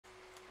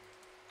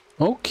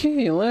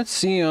Okay, let's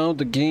see how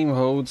the game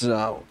holds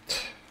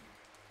out.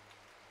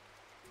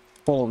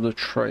 Fall of the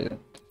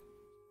Trident.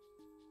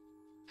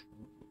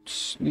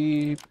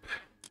 Sleep.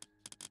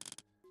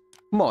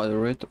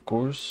 Moderate, of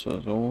course,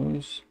 as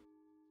always.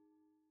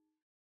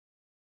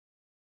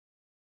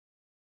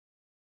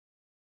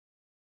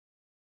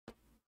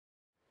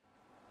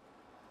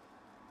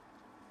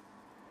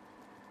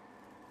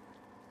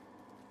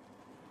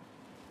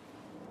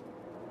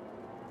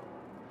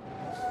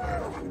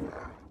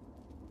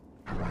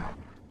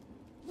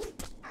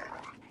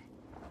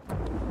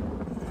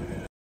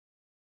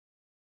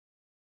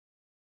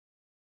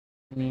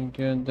 Let me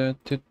get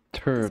that to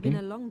 30. It's been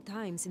a long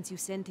time since you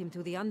sent him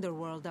to the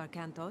underworld,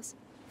 Arcantos.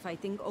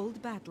 Fighting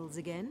old battles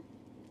again?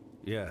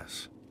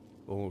 Yes,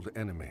 old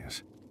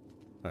enemies.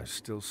 I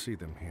still see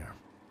them here.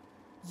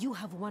 You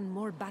have won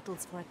more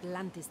battles for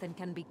Atlantis than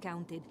can be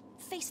counted.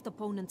 Faced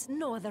opponents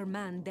no other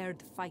man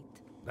dared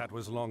fight. That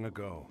was long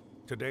ago.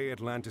 Today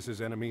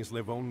Atlantis' enemies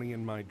live only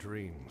in my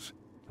dreams.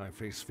 I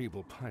face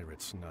feeble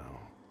pirates now.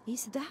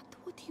 Is that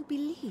what you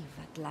believe,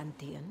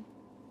 Atlantean?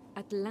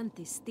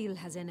 Atlantis still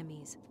has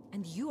enemies,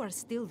 and you are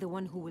still the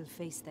one who will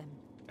face them.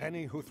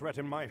 Any who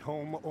threaten my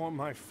home or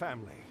my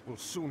family will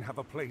soon have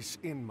a place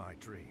in my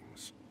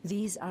dreams.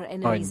 These are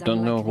enemies I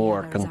don't know who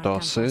unlike the others,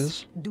 Arcantos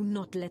is. Do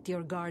not let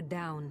your guard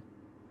down.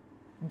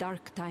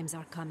 Dark times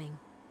are coming,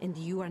 and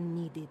you are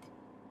needed.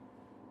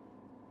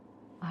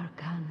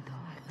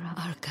 Arcantos.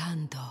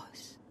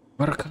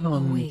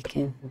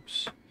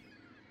 Arcantos.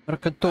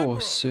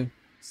 Arcantos.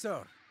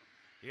 Sir,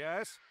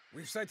 Yes?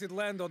 we've sighted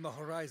land on the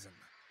horizon.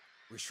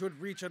 We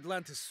should reach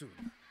Atlantis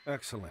soon.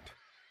 Excellent.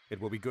 It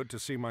will be good to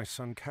see my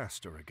son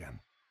Castor again.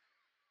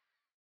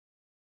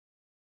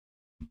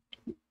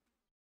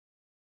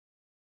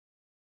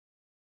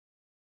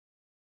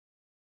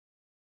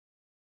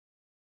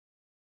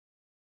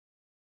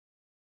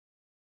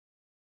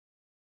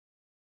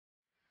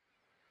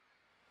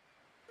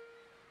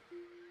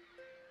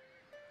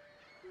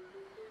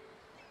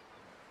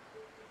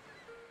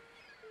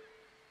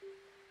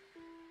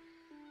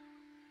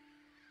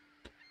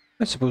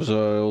 I suppose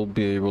I'll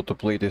be able to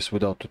play this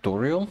without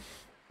tutorial.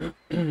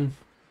 You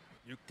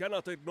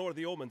cannot ignore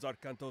the omens,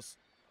 Arcantos.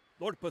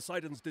 Lord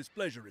Poseidon's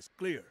displeasure is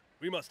clear.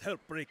 We must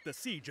help break the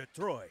siege at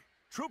Troy.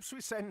 Troops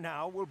we send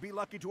now will be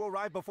lucky to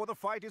arrive before the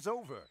fight is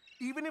over.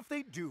 Even if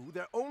they do,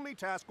 their only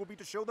task will be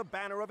to show the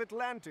banner of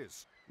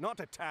Atlantis, not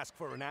a task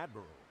for an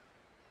admiral.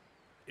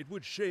 It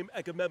would shame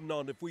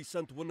Agamemnon if we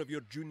sent one of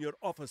your junior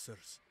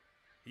officers.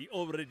 He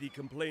already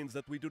complains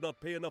that we do not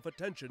pay enough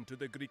attention to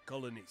the Greek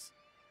colonies.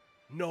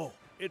 No,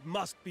 it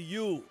must be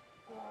you.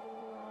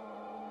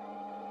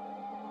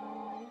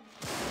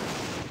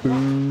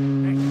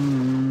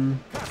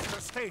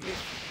 Castor, stay here.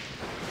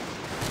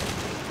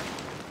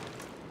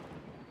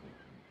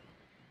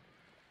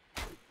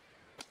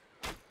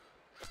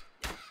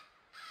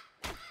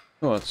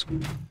 Oh, that's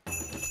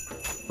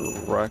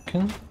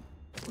Kraken.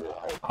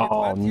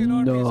 Oh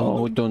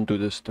no, don't do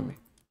this to me.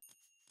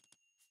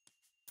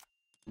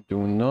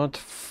 Do not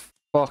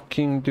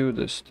fucking do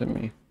this to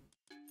me.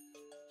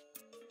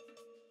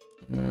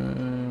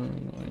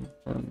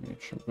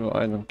 Well,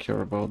 I don't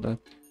care about that.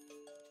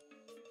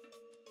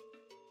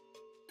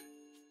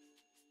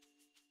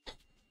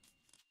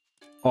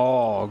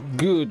 Oh,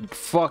 good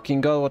fucking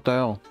god, what the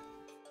hell?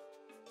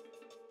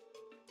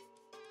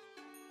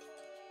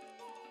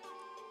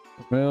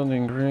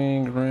 Building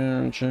green,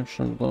 grand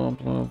Egyptian, blah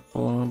blah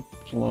blah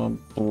blah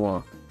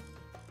blah.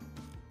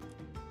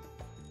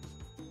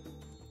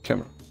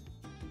 Camera.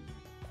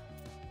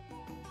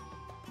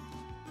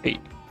 8.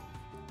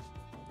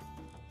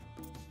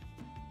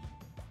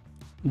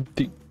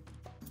 D.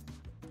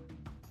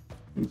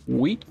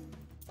 Wheat.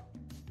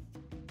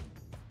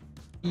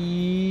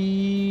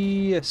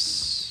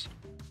 Yes.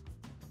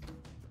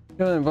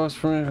 Yeah, boss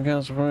for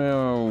council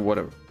for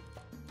whatever.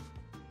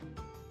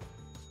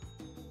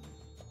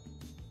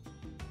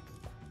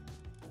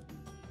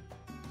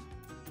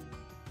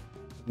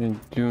 They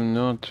do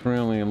not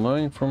really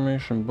line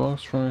formation,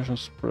 box formation,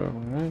 spread.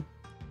 Right?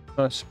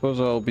 I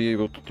suppose I'll be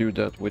able to do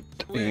that with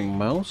a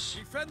mouse.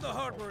 Defend the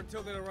harbor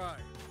until they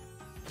arrive.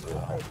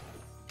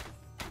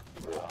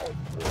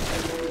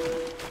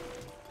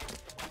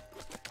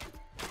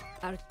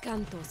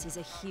 Arcantos is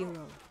a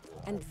hero,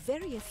 and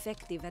very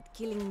effective at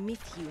killing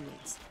myth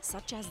units,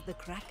 such as the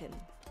Kraken.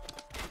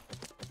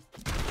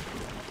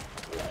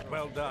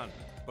 Well done,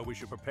 but we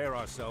should prepare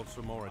ourselves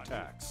for more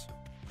attacks.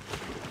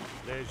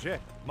 Leje,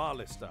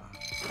 malista.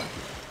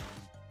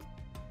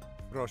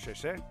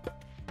 Rochese?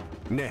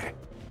 Ne.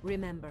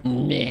 Remember,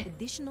 Meh.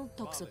 additional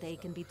Toxote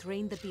can be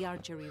trained at the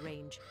archery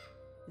range.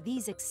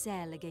 These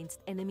excel against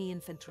enemy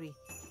infantry.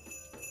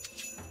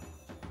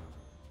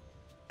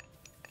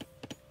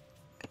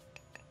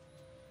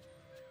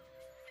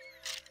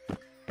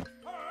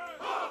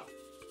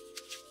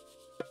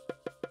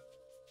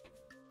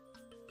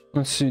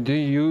 Let's see,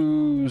 they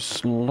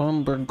use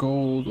lumber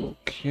gold,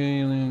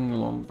 okay,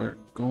 lumber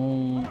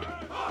gold.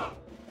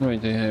 Right,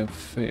 they have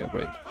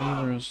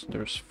favors,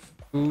 there's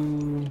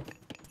food.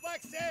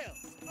 Black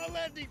sails, a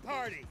landing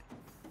party.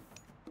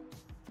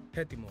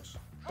 Έτοιμος.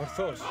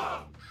 Ορθώς.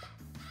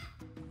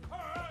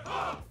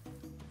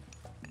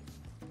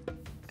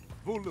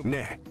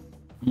 Ναι.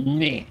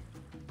 Ναι.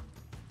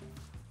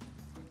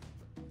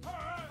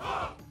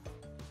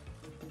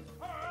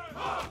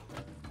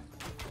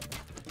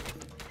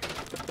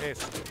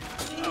 Έστω.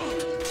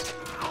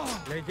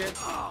 Λέγε.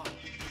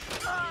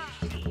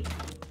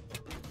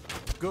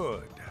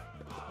 Good.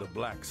 The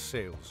black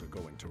sails are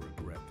going to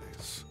regret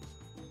this.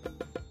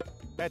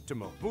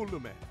 Etimo,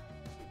 Volume.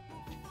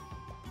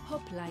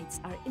 Hoplites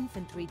are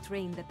infantry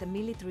trained at the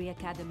military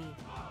academy.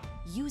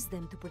 Use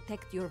them to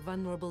protect your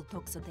vulnerable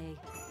Toxote.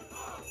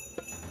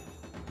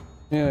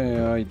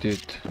 Yeah, I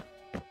did.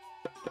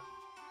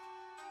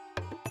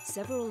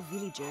 Several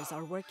villagers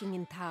are working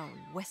in town,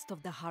 west of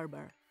the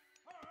harbor.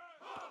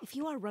 If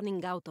you are running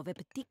out of a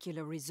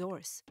particular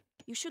resource,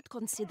 you should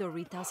consider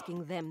retasking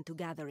them to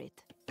gather it.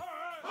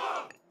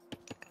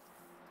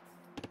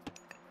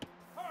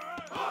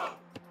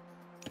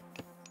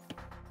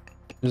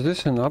 Is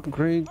this an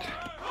upgrade?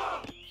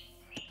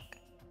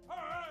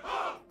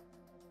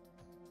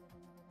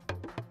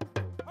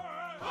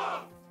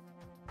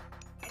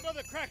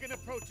 Another kraken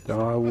approaches.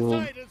 I will.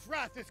 Poseidon's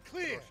wrath is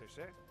clear.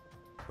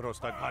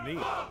 Prostagani.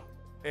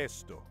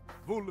 Esto.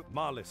 Vul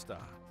Malesta.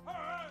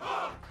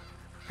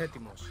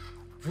 Έτοιμος.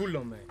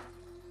 Βούλομαι.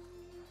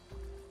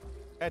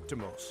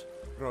 Etimos.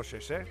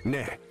 Roshese.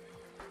 Ne.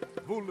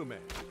 Volume.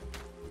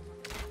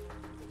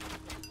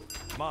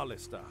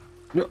 Malesta.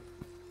 Yeah.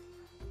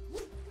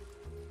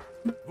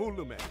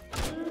 Volume.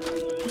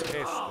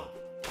 Esto.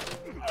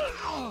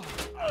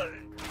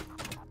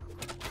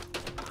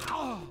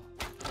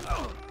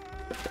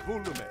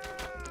 Volume.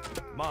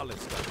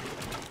 Malesta.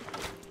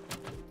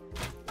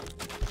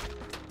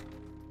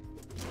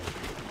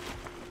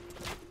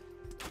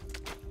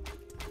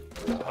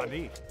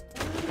 Honey.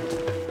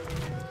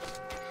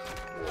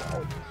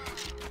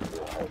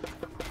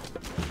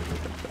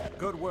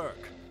 Good work,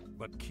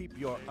 but keep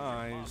your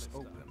eyes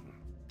open.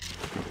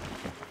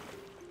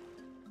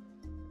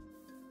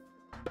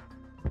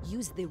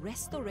 Use the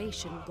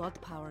Restoration God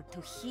power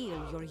to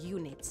heal your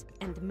units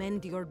and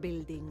mend your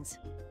buildings.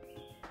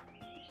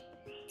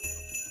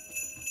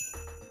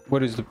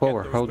 What is the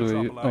power? Get How those do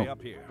I? Metropoli Oh,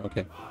 up here.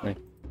 okay. Right.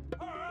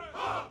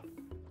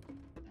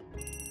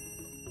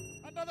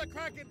 Another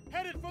kraken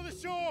headed for the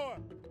shore.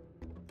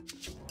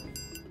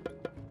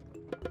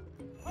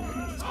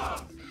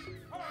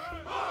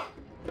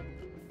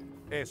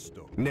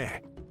 Esto.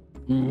 Ne.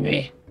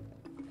 Meh.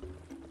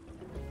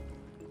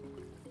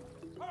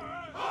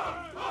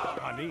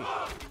 Honey.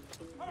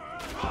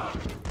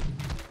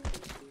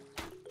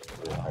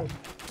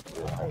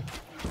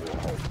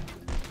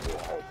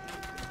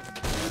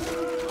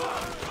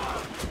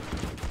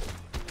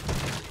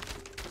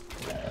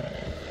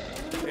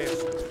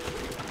 Esto.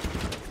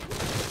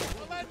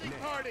 The landing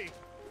party.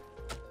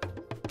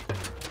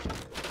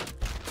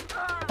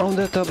 Oh,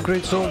 that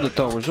upgrades all the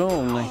towers.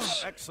 Oh,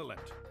 nice. Excellent.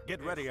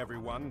 Get ready,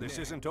 everyone. This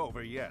isn't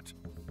over yet.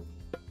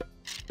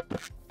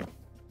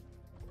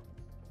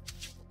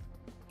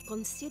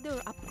 Consider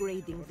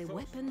upgrading the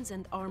weapons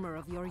and armor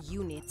of your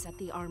units at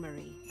the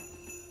armory.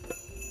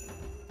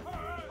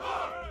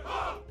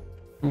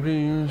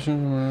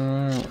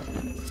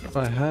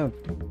 I have.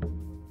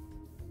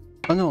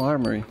 Oh no,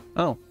 armory.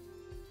 Oh.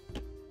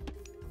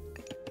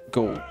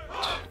 Gold.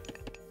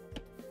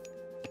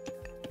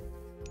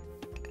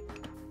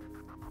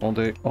 Oh,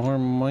 they are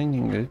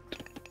mining it.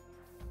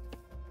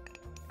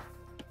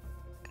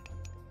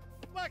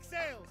 Black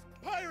sails.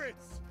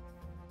 Pirates.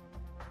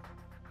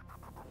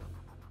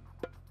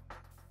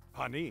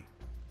 Honey.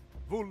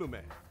 Volume.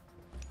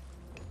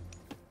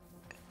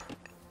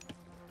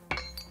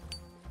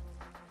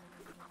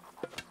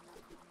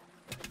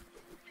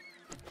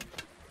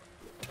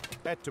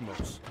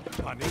 Etimos.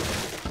 Honey.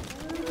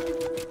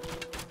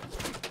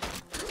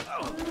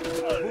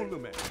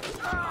 Volume.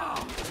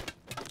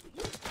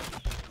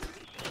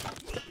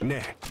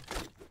 Ne.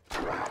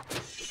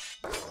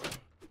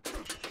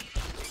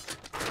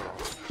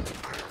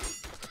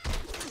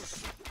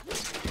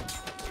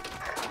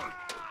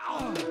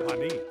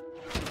 Honey.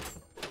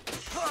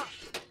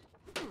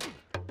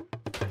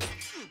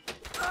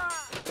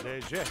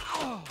 Leger.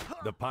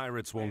 The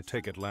pirates won't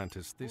take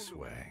Atlantis this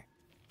way.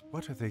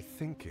 What are they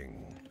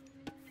thinking?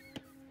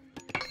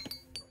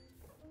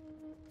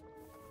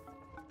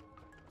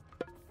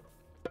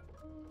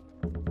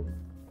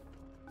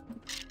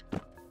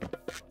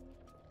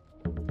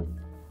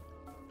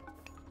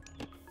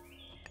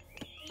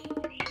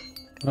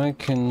 I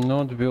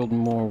cannot build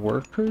more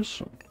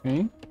workers.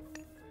 Okay.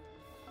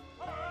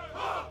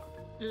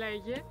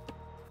 Λέγε.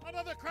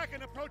 Another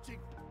kraken approaching.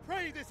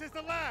 Pray this is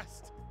the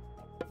last.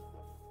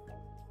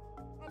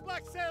 A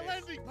black sail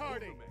landing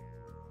party.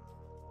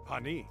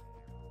 Honey.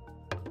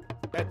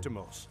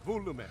 Etimos.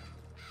 Volume.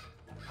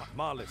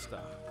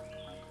 Malista.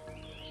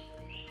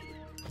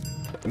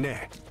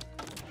 Ne.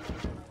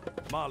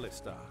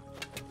 Malista.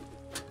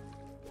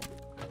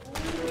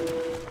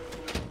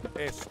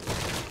 Esto.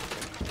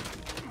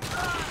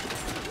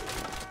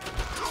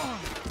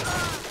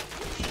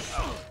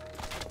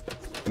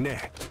 Ne.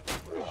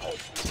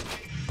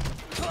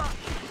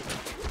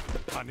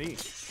 Pani.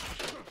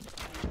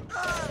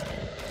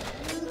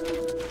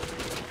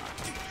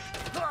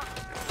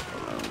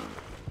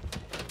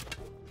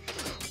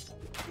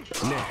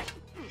 Ne.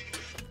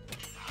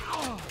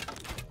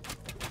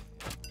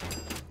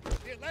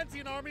 The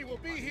Atlantean army will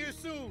be here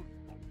soon.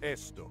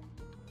 Esto.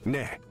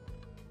 Ne.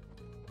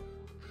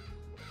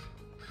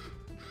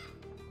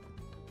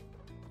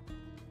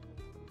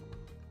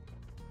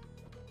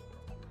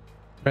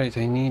 Right,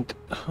 I need...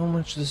 How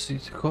much does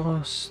it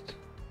cost?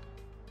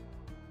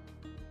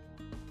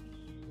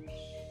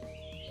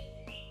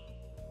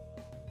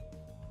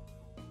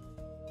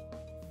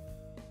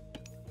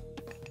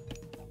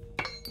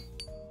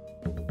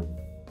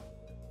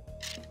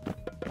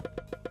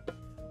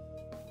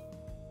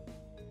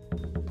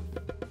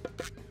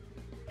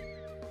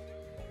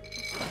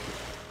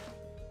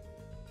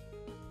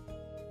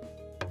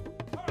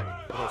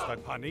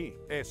 Pani.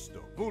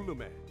 Esto.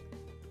 Volume.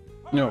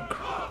 Nope.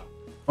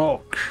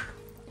 Ok.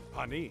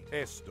 Pani.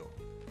 Esto.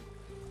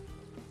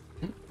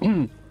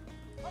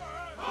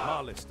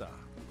 Malista.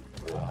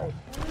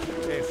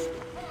 Esto.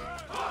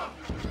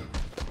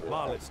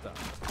 Malista.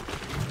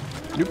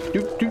 Doop,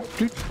 doop, doop,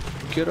 doop.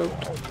 Get out.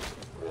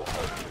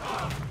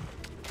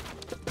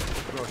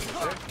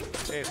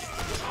 Rochete. Esto.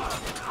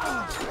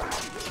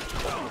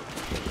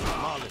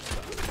 Malista.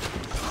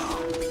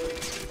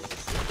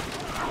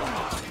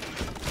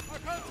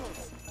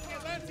 The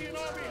Atlantean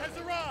army has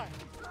arrived.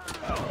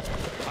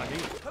 Pani.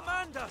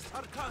 Command us,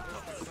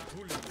 Arcantos!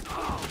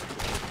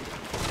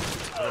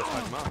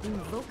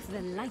 Invoke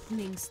the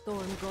lightning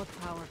storm god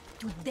power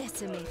to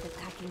decimate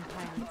attacking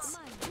pirates.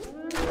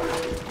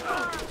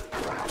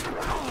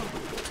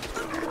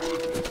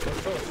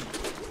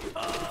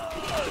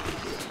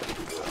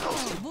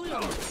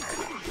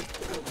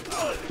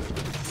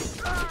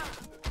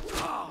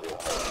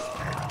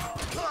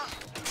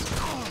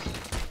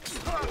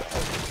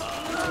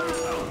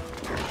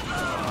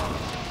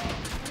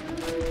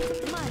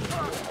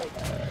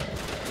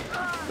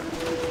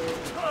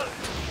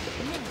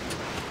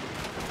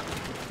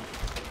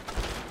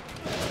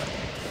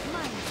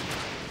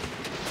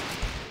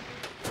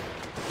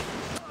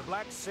 The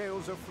black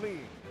sails are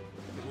fleeing.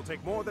 It will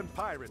take more than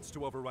pirates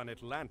to overrun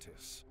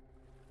Atlantis.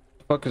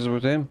 The fuck is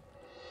with him?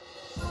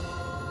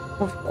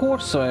 Of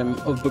course I'm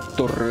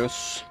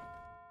victorious.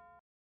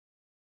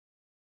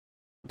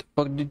 What the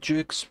fuck did you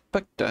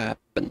expect to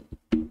happen?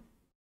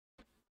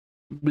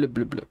 Blah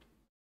blah blah.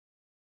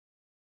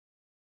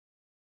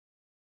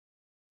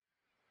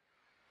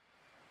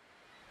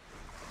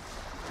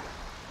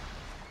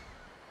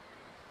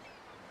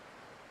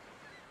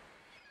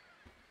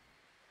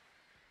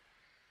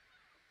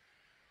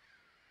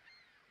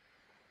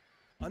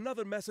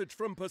 Another message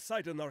from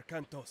Poseidon,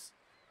 Arcantos.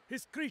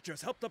 His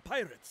creatures helped the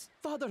pirates.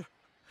 Father,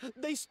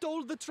 they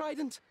stole the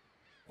Trident.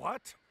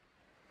 What?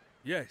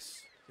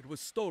 Yes, it was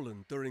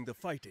stolen during the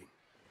fighting.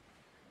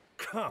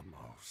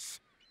 Kamos.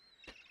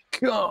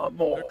 Come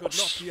There could on.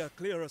 not be a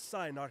clearer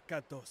sign,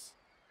 Arcantos.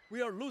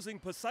 We are losing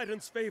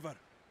Poseidon's favor.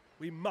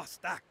 We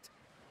must act.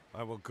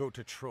 I will go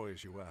to Troy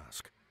as you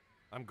ask.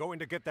 I'm going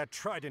to get that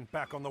Trident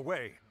back on the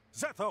way.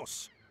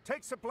 Zethos,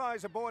 take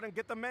supplies aboard and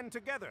get the men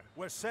together.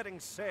 We're setting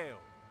sail.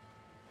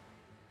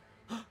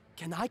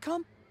 Can I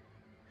come?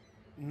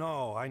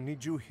 No, I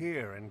need you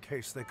here in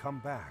case they come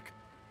back.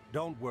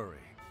 Don't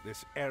worry,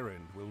 this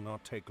errand will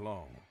not take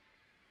long.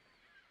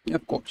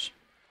 Of course.